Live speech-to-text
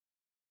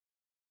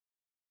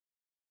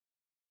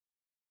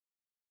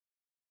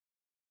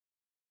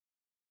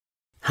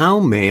How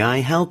may I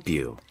help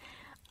you?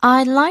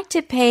 I'd like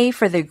to pay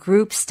for the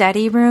group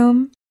study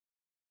room.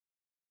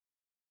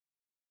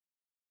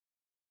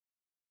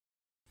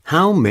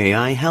 How may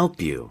I help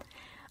you?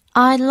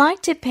 I'd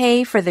like to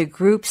pay for the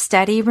group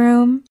study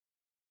room.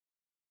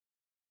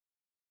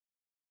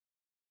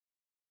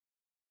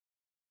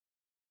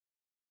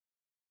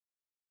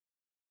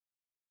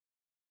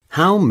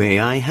 How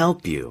may I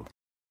help you?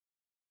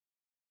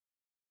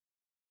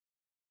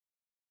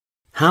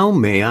 How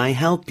may I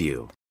help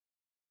you?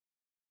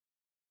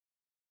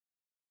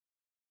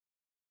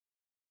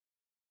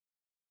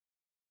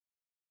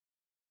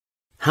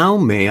 How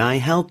may I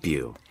help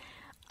you?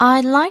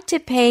 I'd like to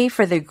pay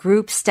for the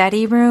group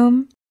study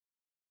room.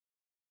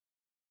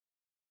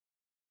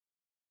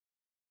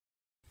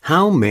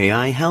 How may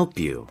I help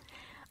you?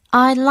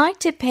 I'd like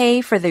to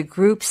pay for the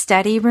group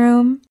study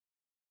room.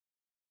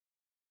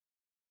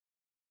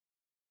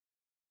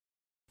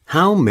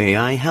 How may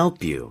I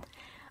help you?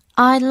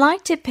 I'd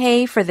like to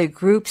pay for the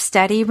group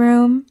study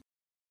room.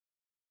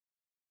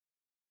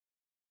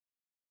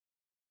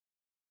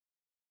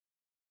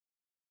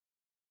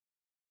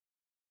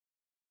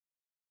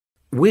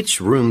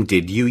 Which room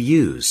did you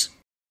use?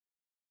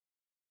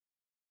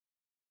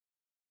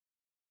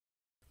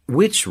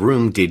 Which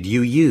room did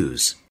you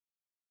use?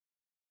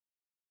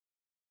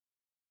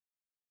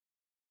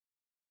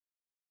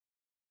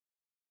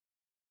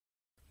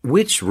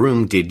 Which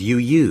room did you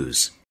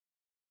use?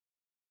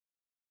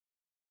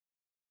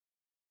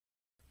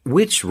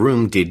 Which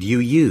room did you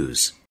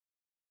use?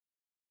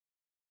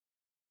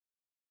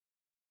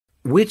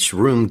 Which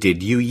room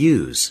did you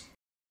use?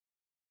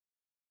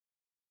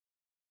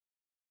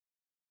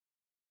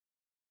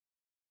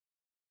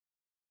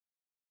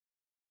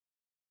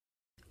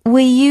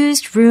 We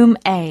used room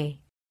A.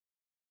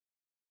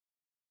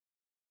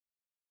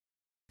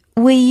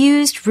 We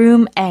used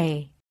room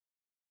A.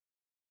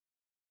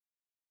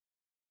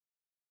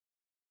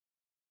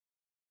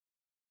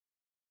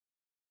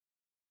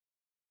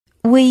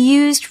 We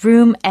used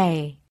room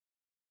A.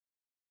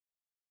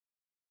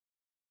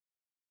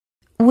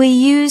 We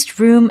used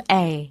room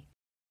A.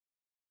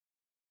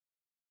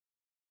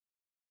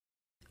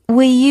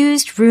 We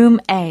used room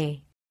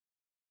A.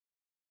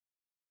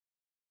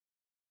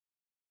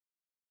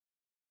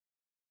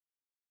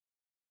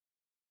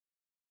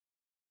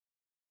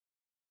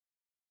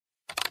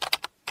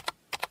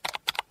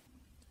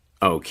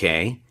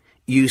 Okay.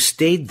 You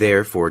stayed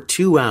there for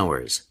 2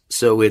 hours,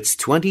 so it's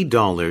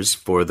 $20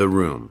 for the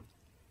room.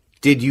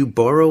 Did you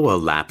borrow a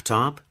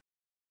laptop?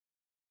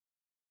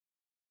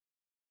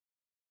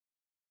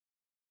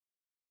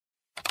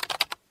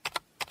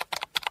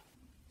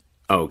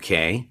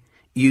 Okay.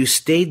 You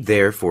stayed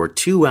there for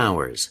 2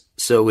 hours,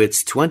 so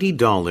it's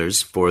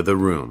 $20 for the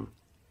room.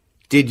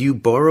 Did you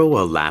borrow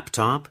a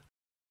laptop?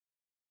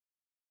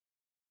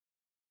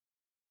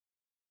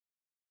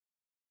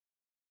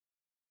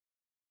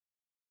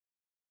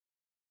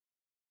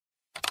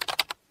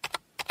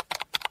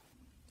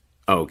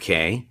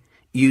 Okay.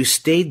 You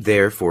stayed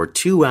there for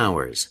 2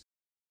 hours.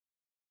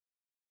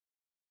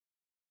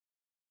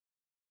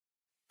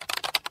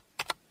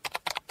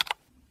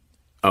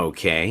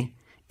 Okay.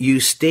 You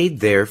stayed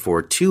there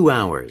for 2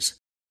 hours.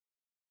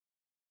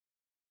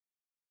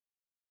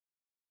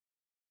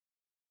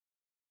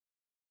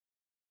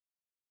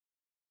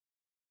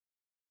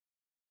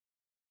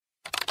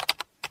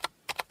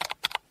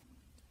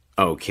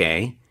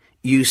 Okay.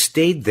 You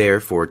stayed there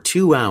for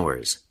 2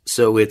 hours,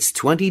 so it's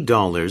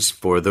 $20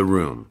 for the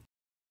room.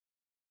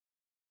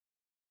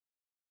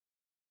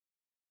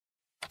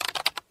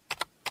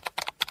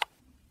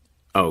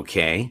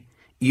 Okay.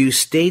 You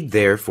stayed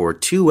there for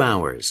 2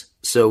 hours,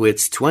 so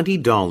it's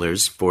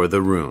 $20 for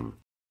the room.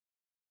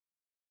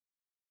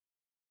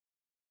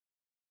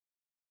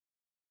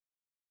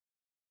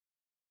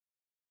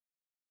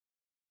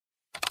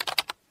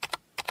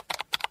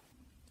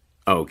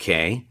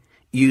 Okay.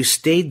 You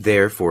stayed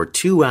there for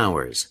 2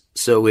 hours,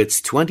 so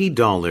it's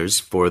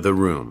 $20 for the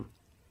room.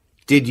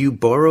 Did you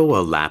borrow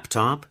a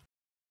laptop?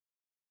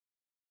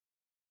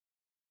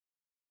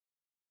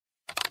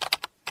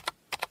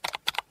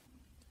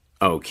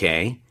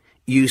 Okay.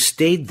 You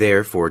stayed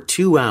there for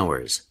 2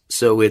 hours,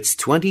 so it's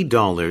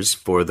 $20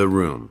 for the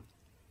room.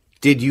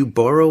 Did you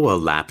borrow a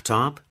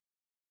laptop?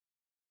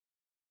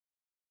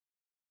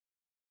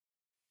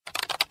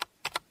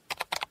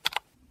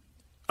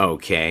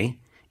 Okay.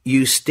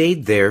 You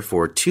stayed there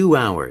for 2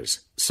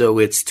 hours, so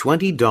it's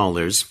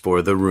 $20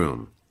 for the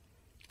room.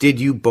 Did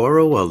you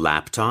borrow a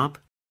laptop?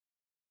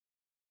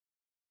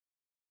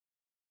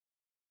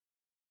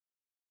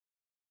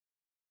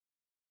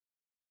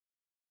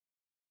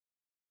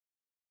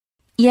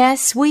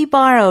 Yes, we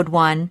borrowed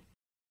one.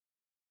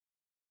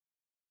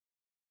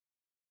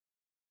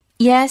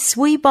 Yes,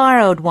 we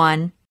borrowed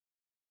one.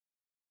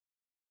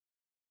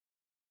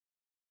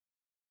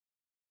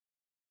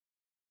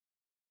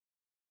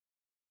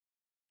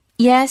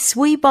 Yes,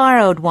 we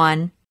borrowed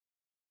one.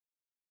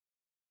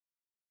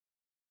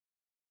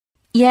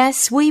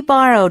 Yes, we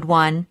borrowed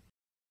one.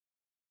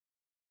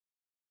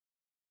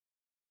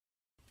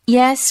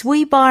 Yes,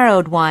 we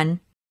borrowed one.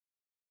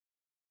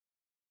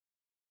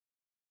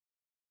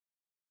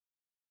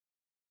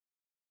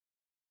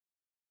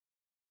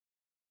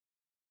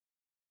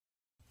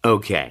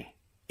 Okay,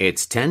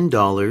 it's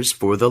 $10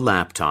 for the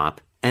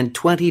laptop and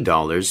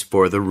 $20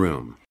 for the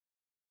room.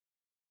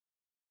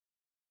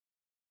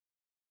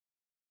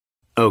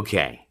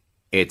 Okay,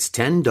 it's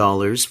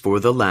 $10 for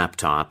the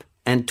laptop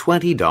and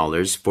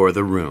 $20 for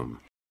the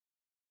room.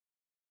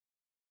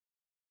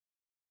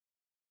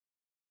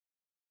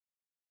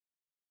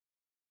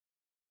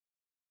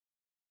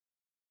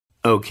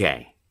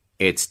 Okay,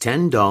 it's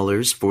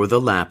 $10 for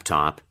the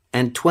laptop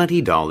and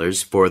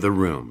 $20 for the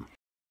room.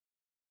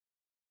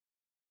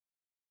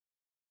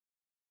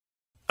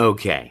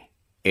 Okay,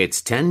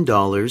 it's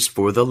 $10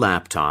 for the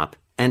laptop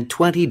and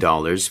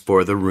 $20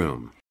 for the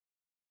room.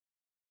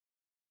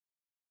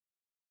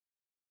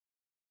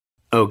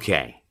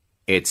 Okay,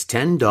 it's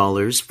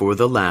 $10 for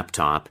the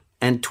laptop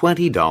and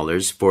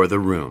 $20 for the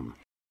room.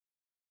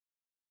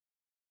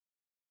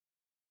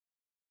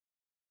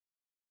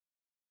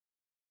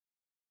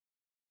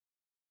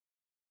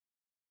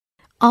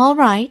 All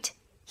right,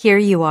 here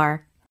you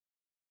are.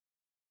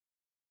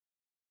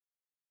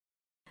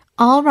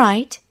 All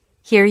right,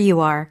 here you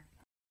are.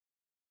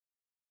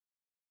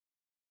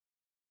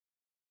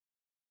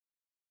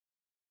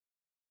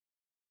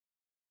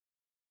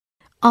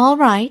 All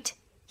right,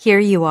 here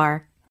you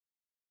are.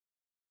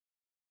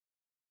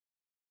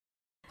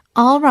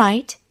 All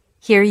right,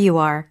 here you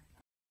are.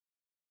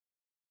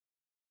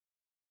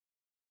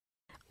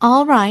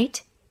 All right,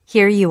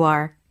 here you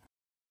are.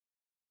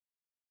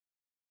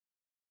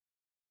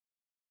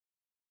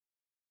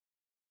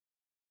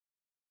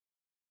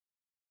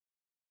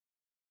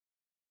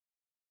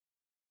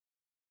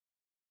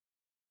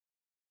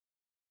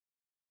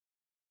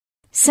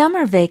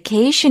 Summer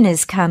vacation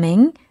is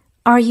coming.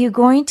 Are you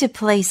going to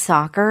play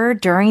soccer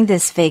during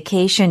this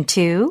vacation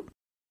too?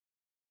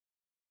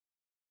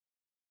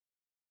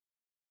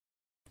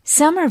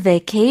 Summer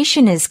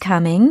vacation is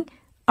coming.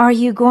 Are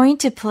you going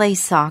to play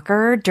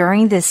soccer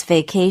during this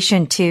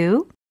vacation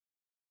too?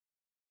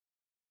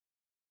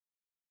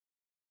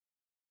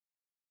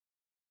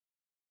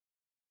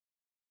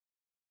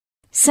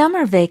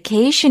 Summer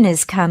vacation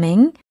is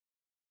coming.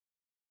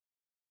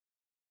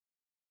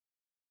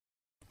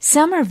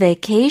 Summer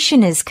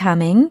vacation is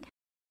coming.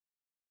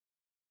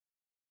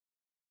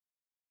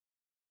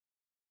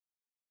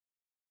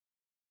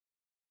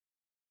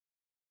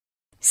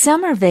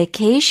 Summer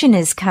vacation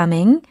is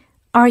coming.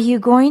 Are you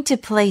going to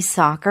play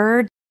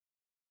soccer?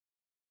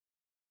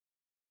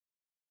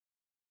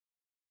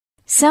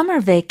 Summer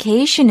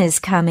vacation is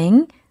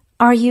coming.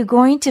 Are you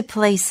going to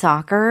play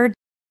soccer?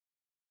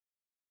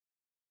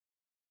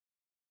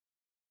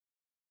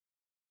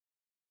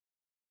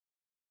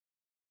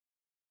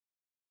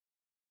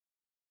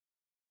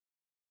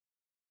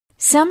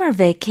 Summer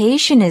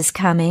vacation is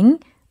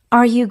coming.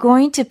 Are you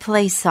going to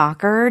play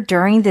soccer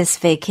during this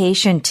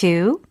vacation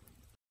too?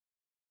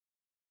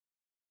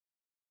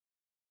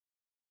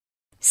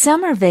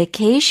 Summer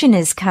vacation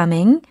is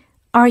coming.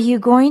 Are you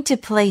going to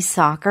play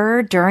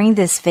soccer during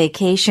this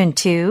vacation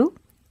too?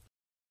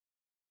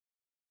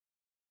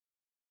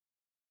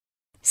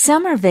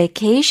 Summer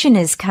vacation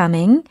is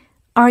coming.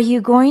 Are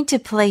you going to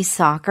play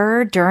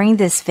soccer during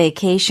this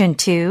vacation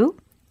too?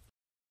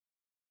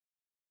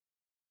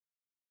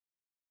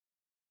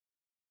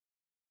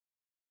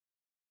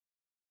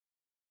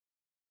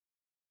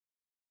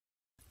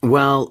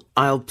 Well,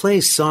 I'll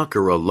play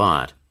soccer a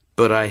lot,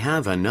 but I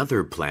have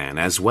another plan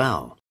as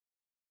well.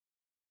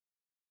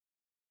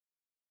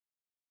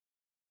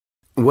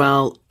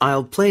 Well,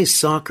 I'll play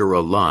soccer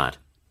a lot,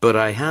 but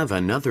I have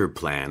another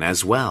plan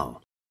as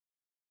well.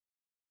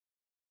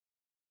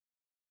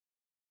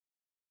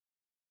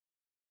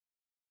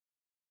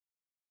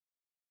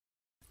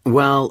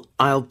 Well,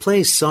 I'll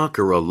play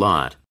soccer a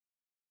lot.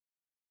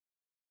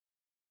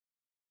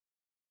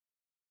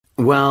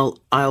 Well,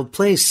 I'll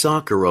play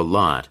soccer a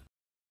lot.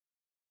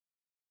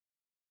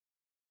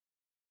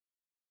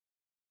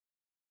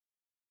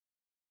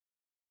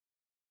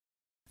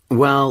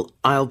 Well,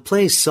 I'll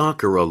play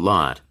soccer a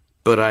lot,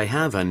 but I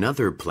have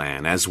another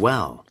plan as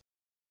well.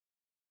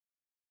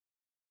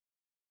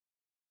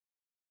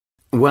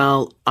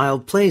 Well, I'll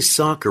play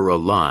soccer a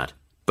lot,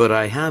 but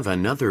I have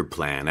another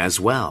plan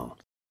as well.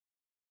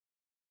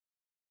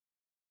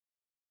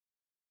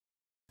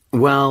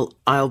 Well,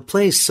 I'll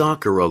play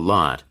soccer a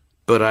lot,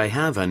 but I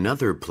have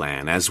another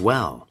plan as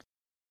well.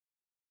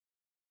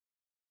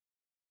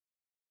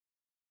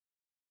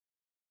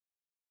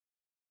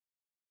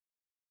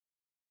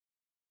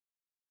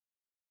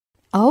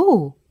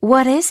 Oh,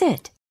 what is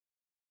it?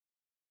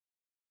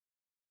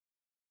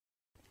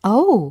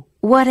 Oh,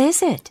 what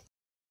is it?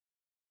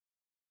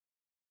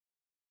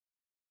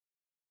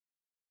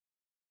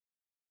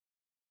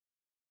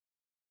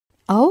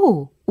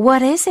 Oh,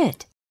 what is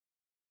it?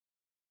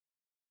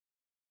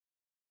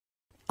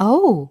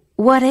 Oh,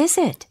 what is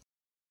it?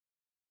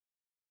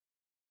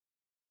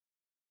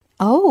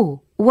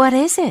 Oh, what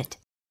is it?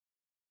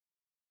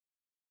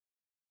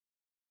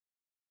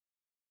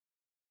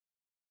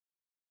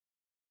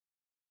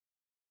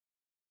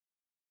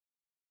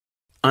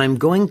 I'm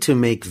going to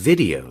make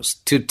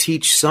videos to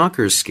teach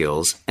soccer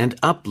skills and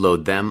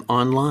upload them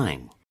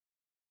online.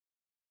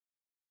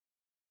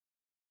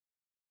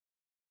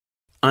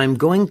 I'm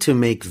going to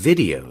make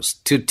videos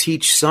to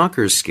teach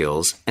soccer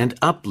skills and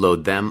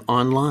upload them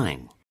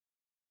online.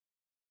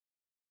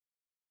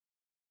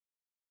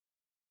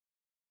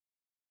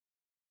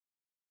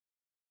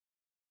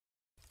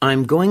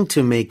 I'm going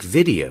to make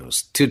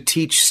videos to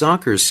teach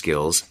soccer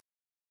skills.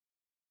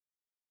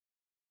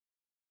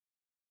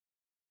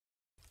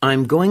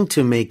 I'm going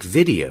to make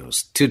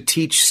videos to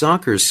teach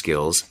soccer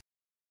skills.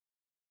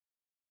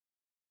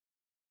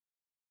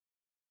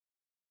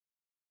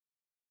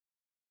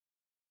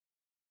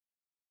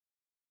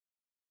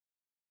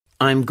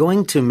 I'm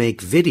going to make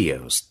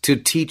videos to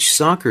teach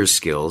soccer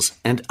skills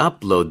and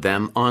upload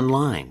them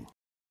online.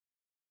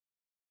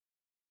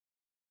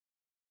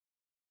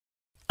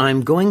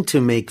 I'm going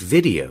to make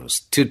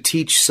videos to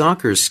teach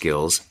soccer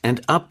skills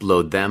and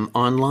upload them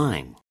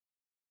online.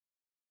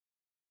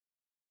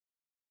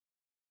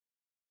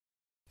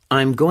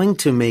 I'm going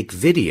to make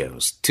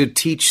videos to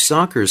teach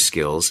soccer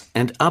skills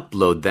and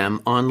upload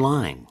them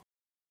online.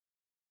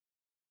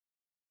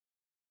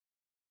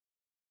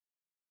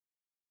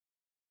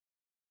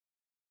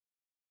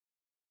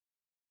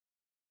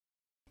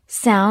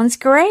 Sounds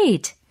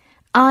great!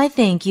 I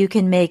think you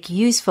can make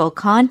useful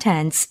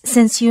contents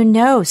since you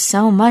know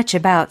so much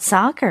about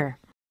soccer.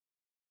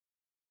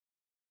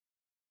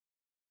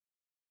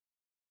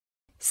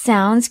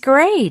 Sounds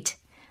great!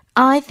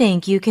 I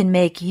think you can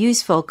make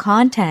useful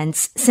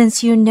contents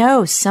since you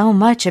know so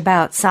much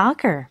about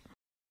soccer.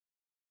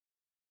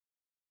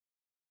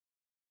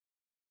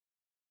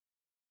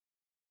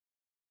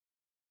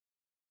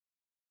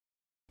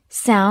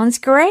 Sounds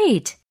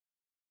great!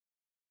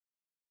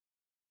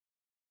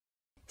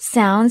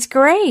 Sounds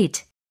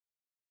great!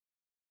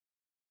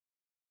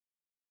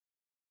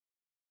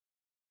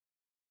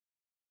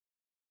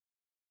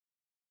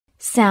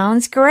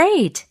 Sounds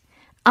great!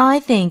 I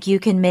think you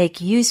can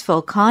make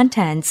useful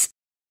contents.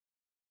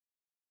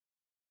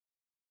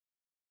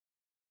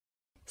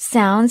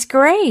 Sounds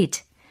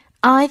great!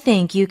 I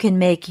think you can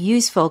make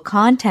useful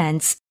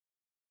contents.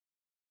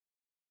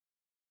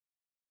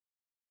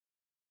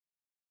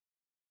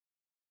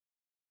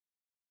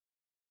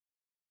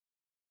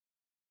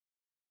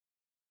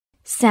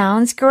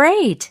 Sounds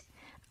great!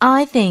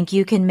 I think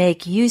you can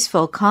make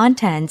useful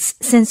contents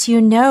since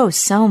you know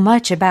so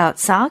much about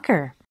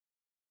soccer.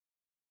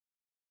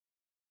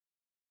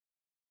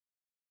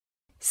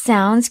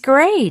 Sounds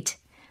great!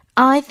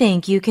 I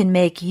think you can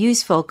make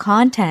useful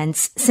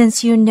contents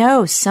since you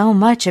know so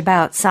much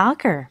about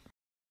soccer.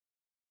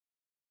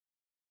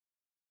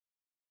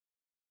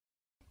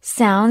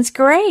 Sounds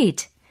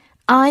great!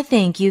 I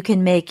think you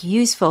can make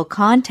useful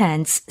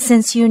contents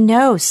since you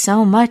know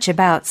so much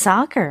about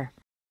soccer.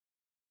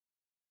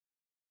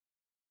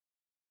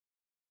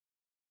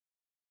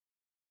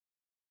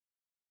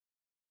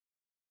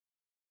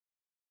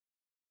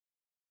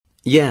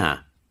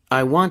 Yeah,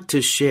 I want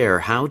to share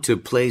how to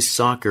play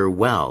soccer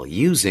well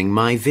using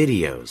my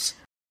videos.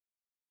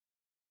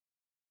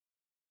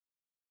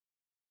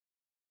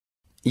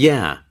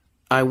 Yeah,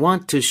 I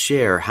want to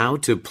share how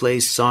to play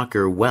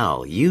soccer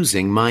well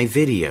using my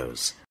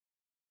videos.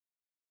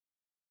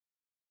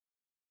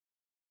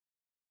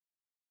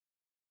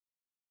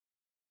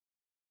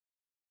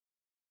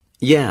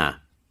 Yeah,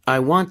 I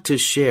want to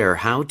share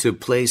how to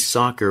play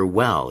soccer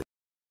well.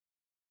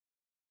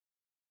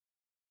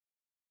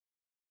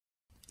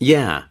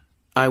 Yeah,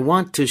 I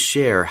want to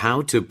share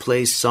how to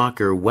play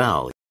soccer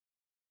well.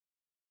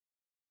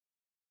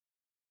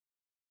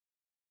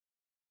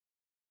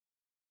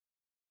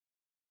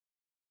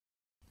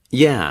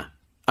 Yeah,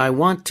 I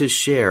want to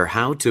share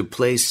how to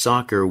play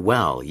soccer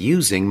well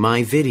using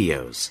my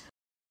videos.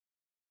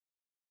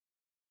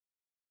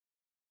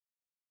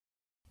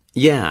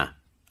 Yeah,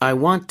 I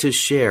want to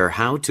share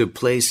how to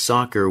play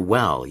soccer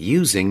well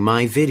using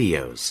my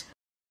videos.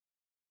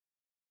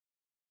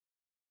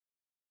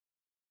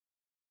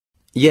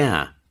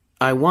 Yeah,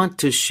 I want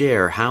to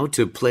share how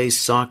to play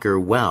soccer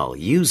well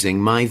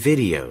using my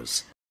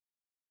videos.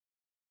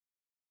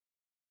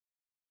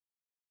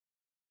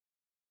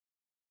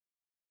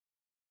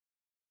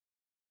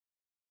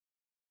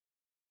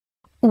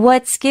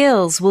 What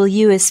skills will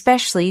you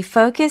especially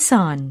focus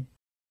on?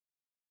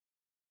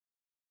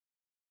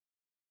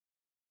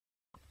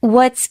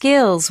 What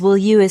skills will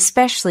you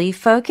especially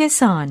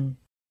focus on?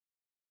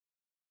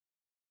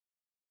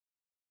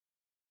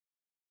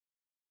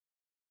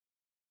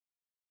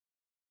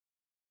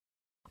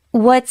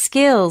 What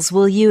skills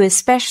will you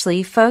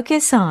especially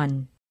focus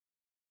on?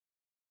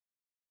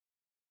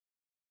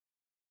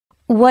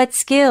 What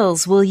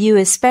skills will you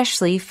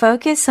especially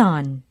focus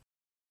on?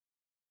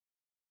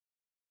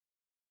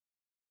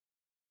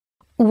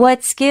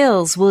 What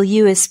skills will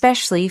you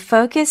especially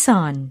focus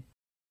on?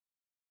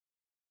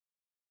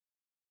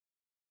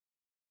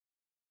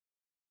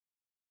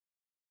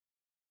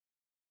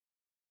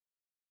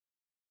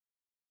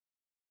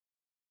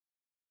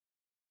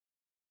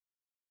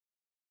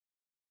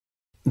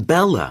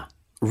 Bella,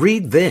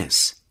 read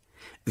this.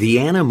 The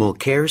Animal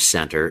Care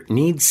Center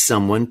needs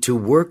someone to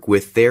work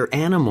with their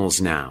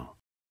animals now.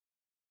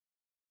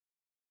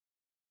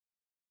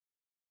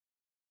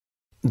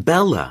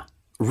 Bella,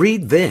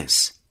 read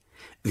this.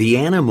 The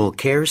animal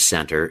care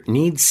center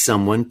needs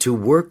someone to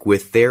work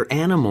with their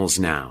animals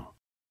now.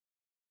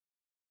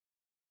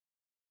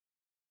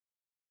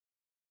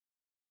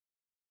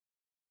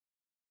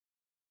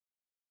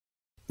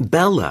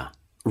 Bella,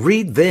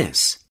 read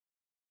this.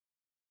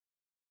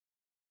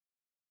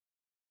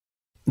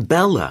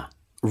 Bella,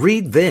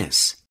 read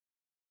this.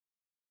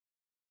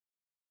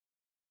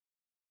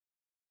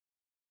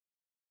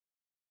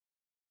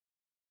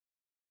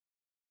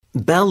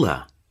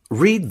 Bella,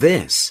 read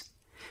this.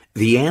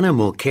 The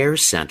animal care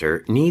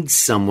center needs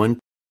someone.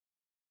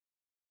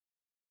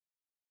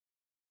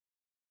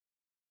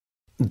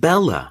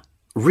 Bella,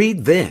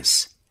 read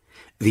this.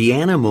 The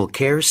animal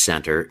care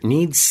center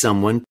needs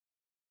someone.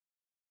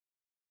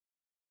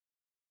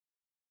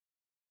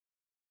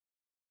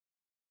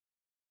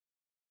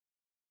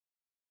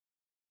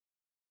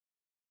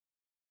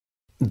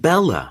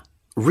 Bella,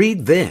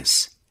 read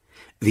this.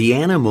 The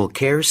animal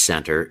care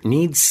center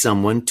needs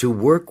someone to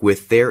work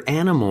with their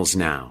animals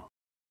now.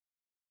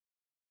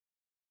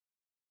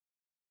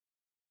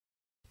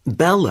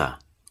 Bella,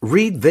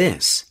 read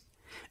this.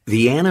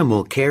 The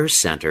animal care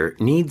center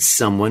needs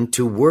someone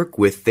to work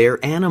with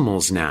their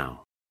animals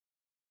now.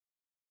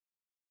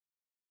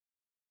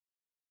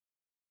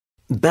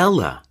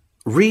 Bella,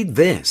 read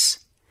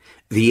this.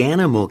 The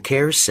animal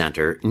care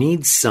center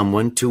needs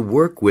someone to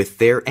work with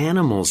their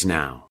animals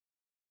now.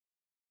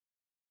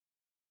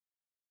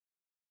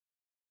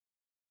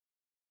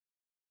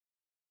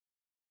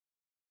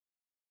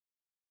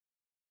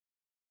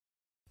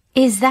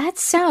 Is that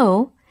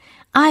so?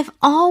 I've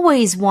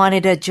always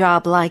wanted a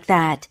job like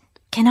that.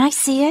 Can I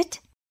see it?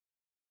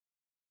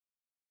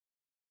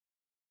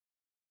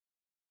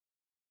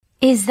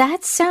 Is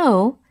that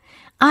so?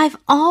 I've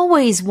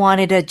always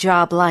wanted a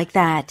job like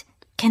that.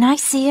 Can I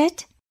see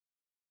it?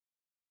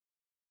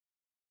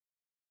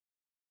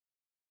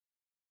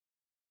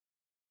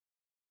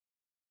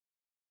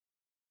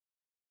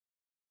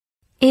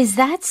 Is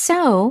that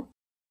so?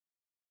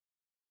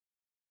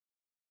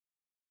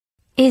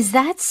 Is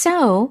that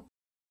so?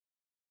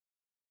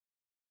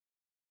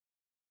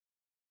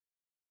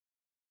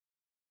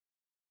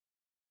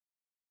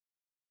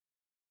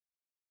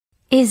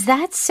 Is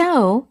that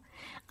so?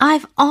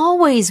 I've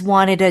always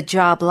wanted a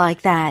job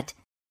like that.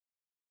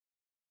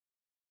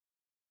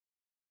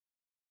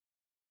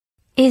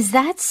 Is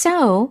that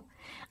so?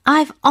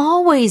 I've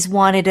always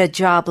wanted a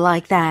job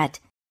like that.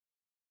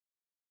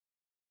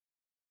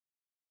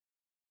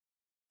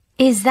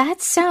 Is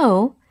that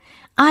so?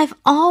 I've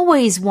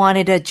always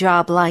wanted a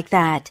job like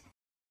that.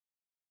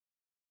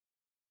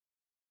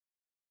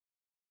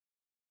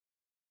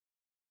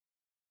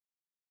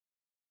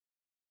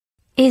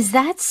 Is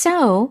that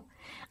so?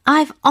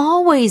 I've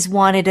always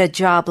wanted a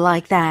job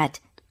like that.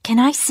 Can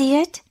I see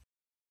it?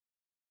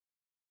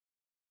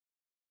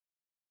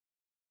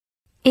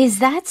 Is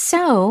that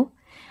so?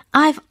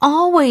 I've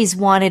always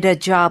wanted a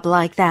job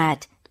like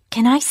that.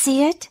 Can I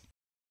see it?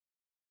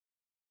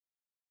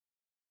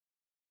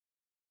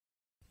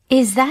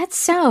 Is that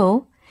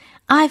so?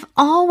 I've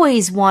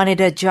always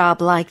wanted a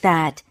job like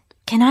that.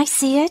 Can I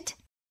see it?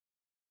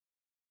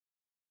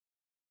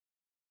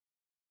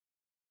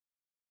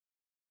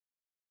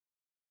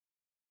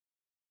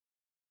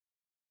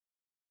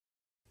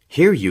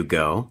 Here you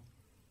go.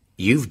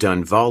 You've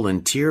done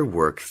volunteer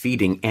work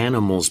feeding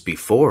animals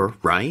before,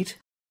 right?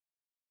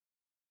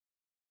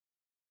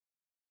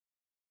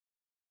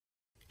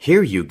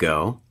 Here you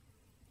go.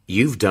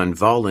 You've done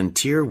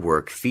volunteer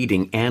work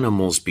feeding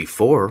animals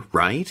before,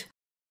 right?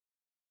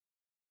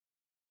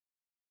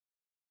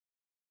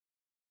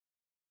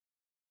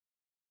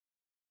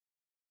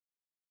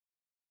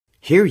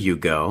 Here you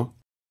go.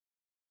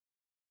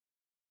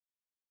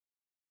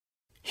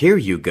 Here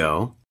you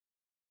go.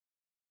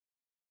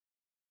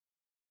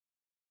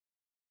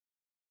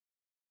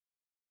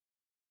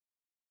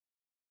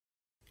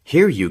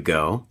 Here you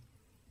go.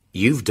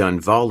 You've done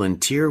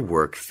volunteer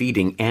work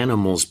feeding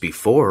animals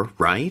before,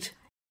 right?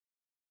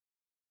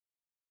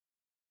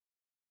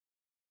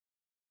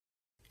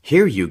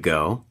 Here you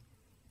go.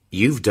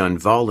 You've done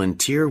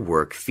volunteer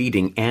work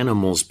feeding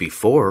animals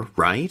before,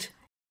 right?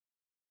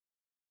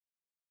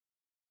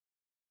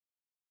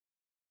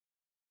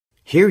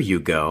 Here you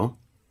go.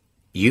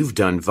 You've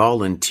done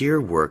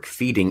volunteer work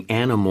feeding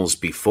animals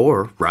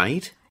before,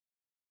 right?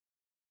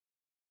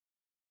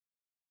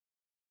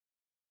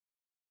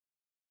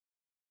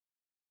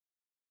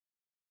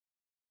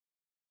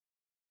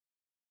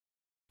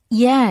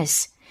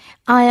 Yes,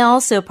 I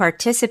also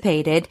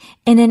participated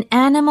in an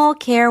animal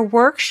care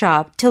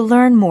workshop to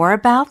learn more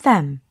about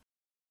them.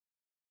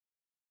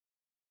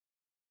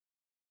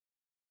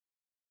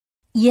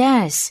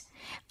 Yes,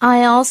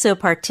 I also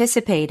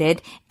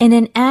participated in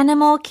an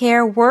animal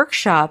care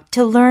workshop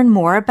to learn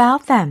more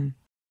about them.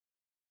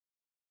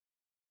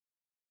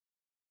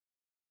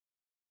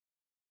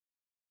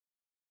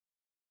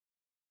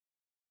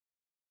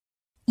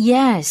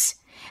 Yes,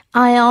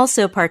 I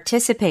also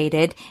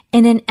participated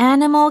in an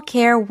animal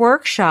care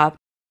workshop.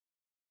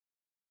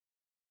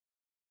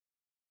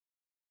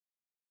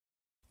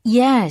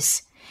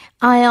 Yes,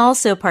 I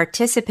also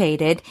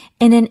participated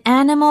in an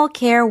animal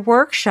care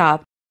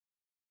workshop.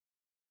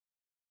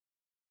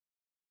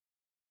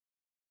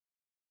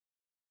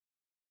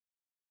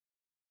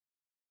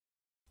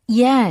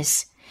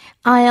 Yes,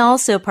 I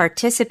also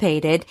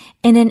participated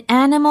in an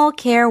animal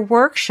care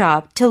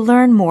workshop to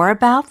learn more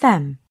about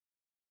them.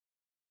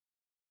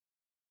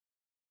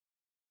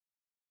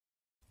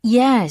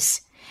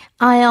 Yes,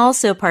 I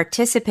also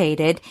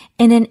participated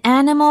in an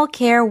animal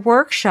care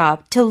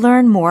workshop to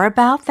learn more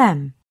about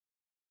them.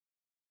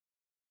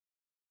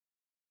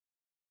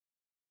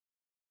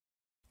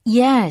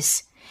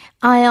 Yes,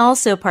 I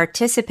also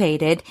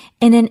participated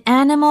in an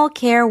animal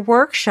care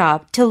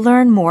workshop to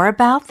learn more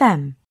about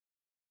them.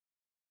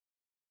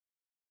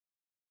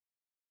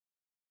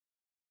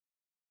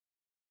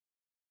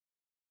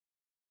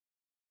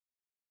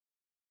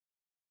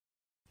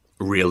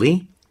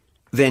 Really?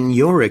 Then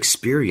your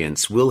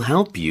experience will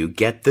help you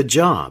get the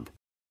job.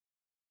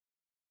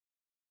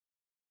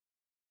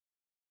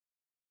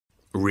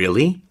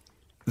 Really?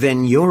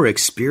 Then your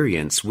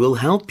experience will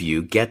help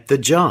you get the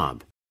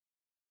job.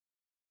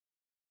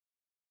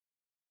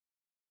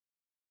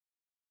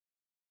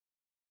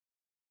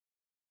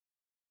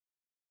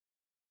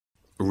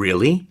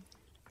 Really?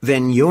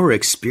 Then your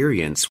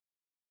experience.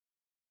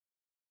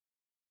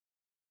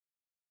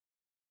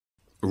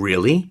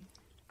 Really?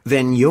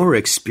 Then your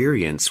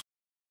experience.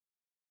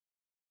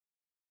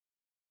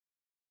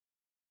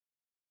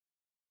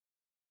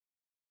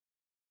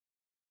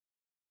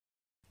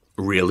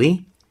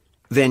 Really?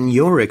 Then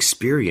your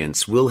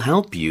experience will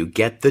help you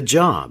get the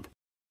job.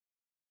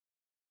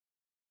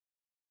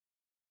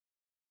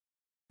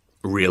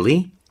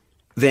 Really?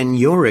 Then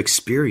your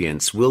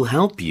experience will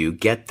help you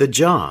get the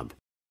job.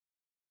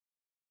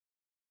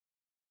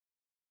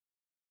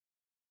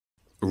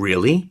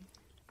 Really?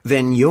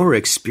 Then your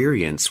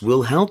experience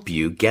will help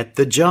you get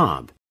the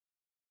job.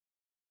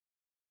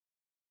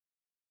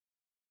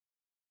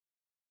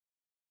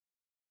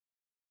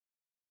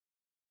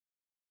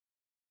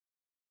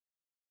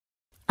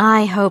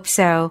 I hope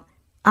so.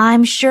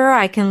 I'm sure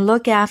I can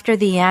look after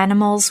the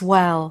animals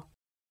well.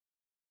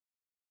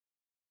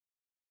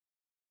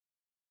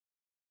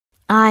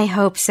 I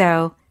hope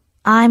so.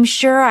 I'm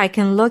sure I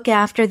can look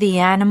after the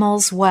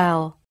animals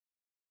well.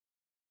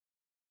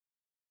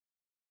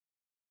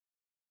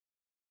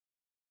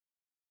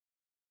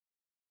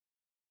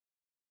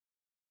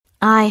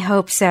 I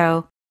hope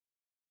so.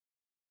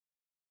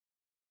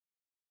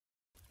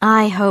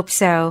 I hope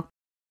so.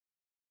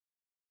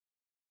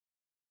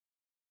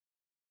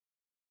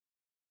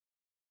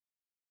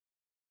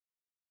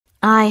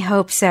 I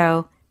hope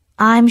so.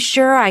 I'm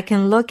sure I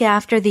can look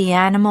after the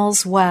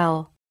animals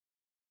well.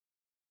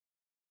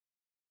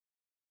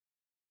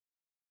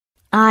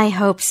 I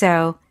hope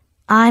so.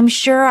 I'm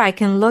sure I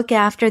can look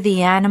after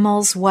the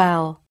animals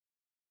well.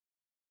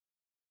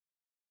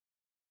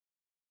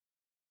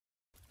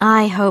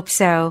 I hope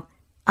so.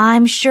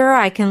 I'm sure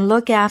I can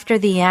look after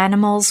the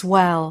animals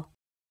well.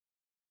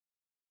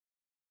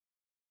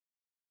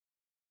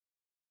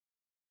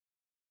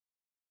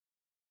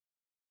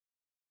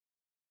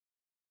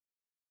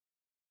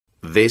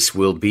 This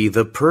will be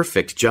the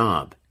perfect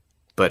job,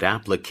 but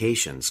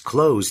applications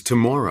close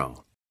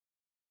tomorrow.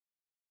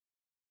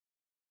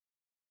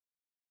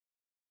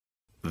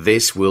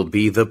 This will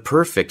be the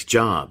perfect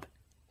job,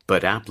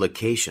 but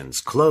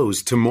applications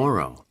close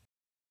tomorrow.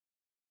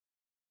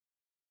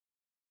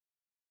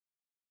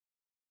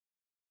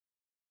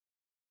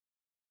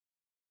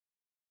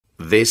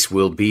 This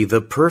will be the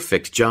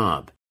perfect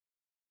job.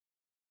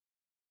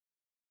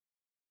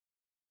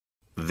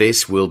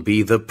 This will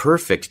be the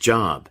perfect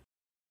job.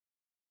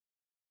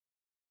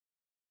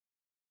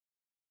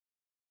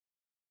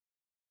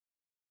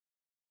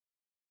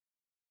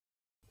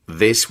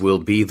 This will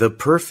be the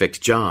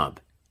perfect job,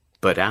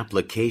 but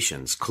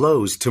applications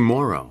close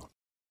tomorrow.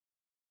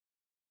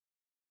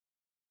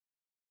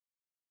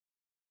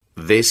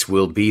 This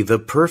will be the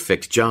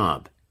perfect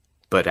job,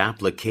 but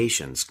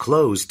applications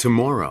close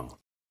tomorrow.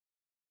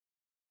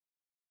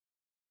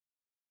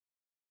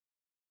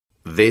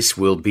 This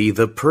will be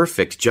the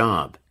perfect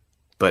job,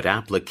 but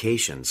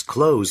applications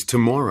close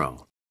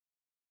tomorrow.